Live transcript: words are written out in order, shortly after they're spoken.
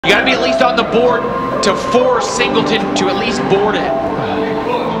You gotta be at least on the board to force Singleton to at least board it.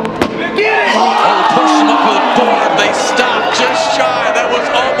 Oh, push him up to the board. They stopped just shy. That was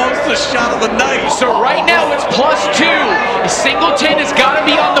almost the shot of the night. So right now it's +2. Singleton has got to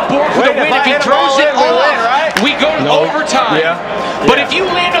be on the board for the win. If he throws it off, we go to overtime. But if you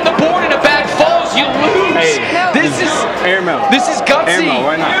land on the board and a bag falls, you lose. This is gutsy.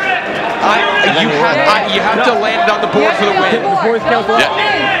 Why not? You have to land it on the board for the win.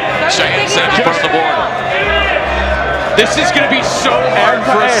 Cheyenne said push the board. This is going to be so hard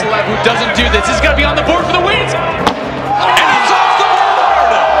for a celeb who doesn't do this. This is going to be on the board for the win. And it's off the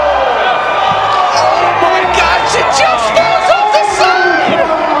board! Oh my gosh, it just falls off the side!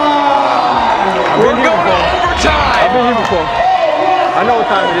 We're going to overtime. I've been here before. I know what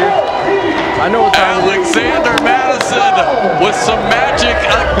time it is. I know what time it is. Alexander Mattison with some magic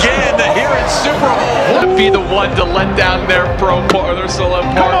again here in SuperHole. To be the one to let down their celeb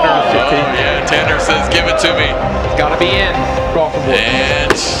partner. Oh yeah, Tanner says give it to me. Got to be in.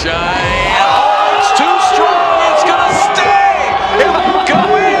 And Cheyenne.